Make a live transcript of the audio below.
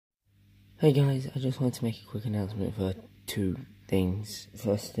Hey guys, I just wanted to make a quick announcement for two things.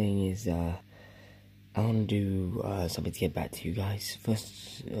 First thing is, I want to do something to get back to you guys.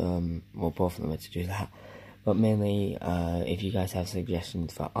 First, well, both of them are to do that. But mainly, if you guys have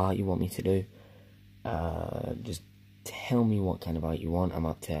suggestions for art you want me to do, just tell me what kind of art you want. I'm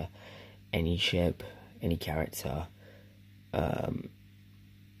up to any ship, any character,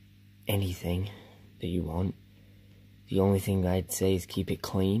 anything that you want. The only thing I'd say is keep it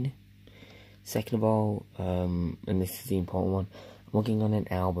clean. Second of all, and this is the important one, I'm working on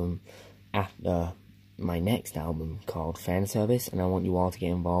an album after my next album called Fan Service, and I want you all to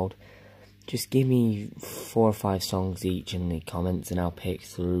get involved. Just give me 4 or 5 songs each in the comments, and I'll pick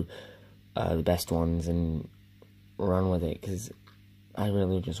through the best ones and run with it, because I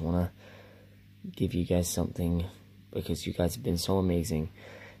really just want to give you guys something, because you guys have been so amazing.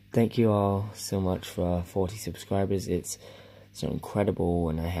 Thank you all so much for 40 subscribers. It's so incredible,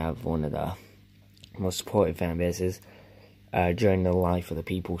 and I have one of the most supportive fan bases. During the Life of the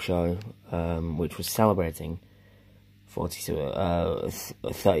People show, which was celebrating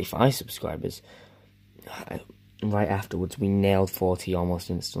 35 subscribers, right afterwards we nailed 40 almost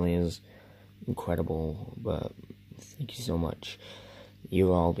instantly. It was incredible, but thank you so much.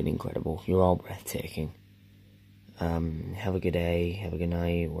 You've all been incredible. You're all breathtaking. Have a good day, have a good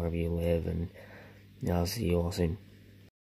night, wherever you live, and I'll see you all soon.